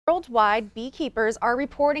Worldwide, beekeepers are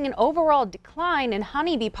reporting an overall decline in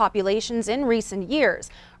honeybee populations in recent years.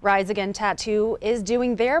 Rise Again Tattoo is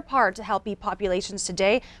doing their part to help bee populations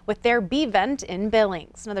today with their bee vent in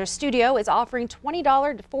Billings. Now, their studio is offering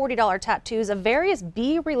 $20 to $40 tattoos of various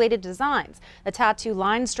bee-related designs. The tattoo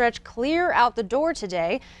lines stretch clear out the door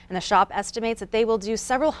today, and the shop estimates that they will do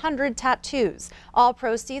several hundred tattoos. All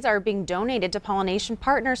proceeds are being donated to pollination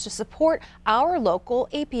partners to support our local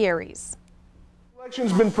apiaries.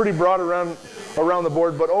 Collection's been pretty broad around the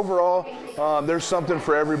board, but overall, there's something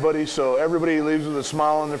for everybody. So everybody leaves with a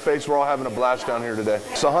smile on their face. We're all having a blast down here today.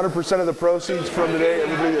 So 100% of the proceeds from today,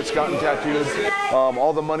 everybody that's gotten tattooed,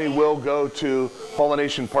 all the money will go to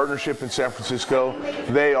Pollination Partnership in San Francisco.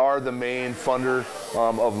 They are the main funder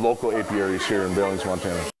of local apiaries here in Billings,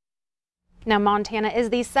 Montana. Now, Montana is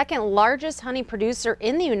the second largest honey producer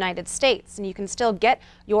in the United States, and you can still get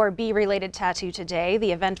your bee-related tattoo today.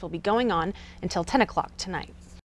 The event will be going on until 10 o'clock tonight.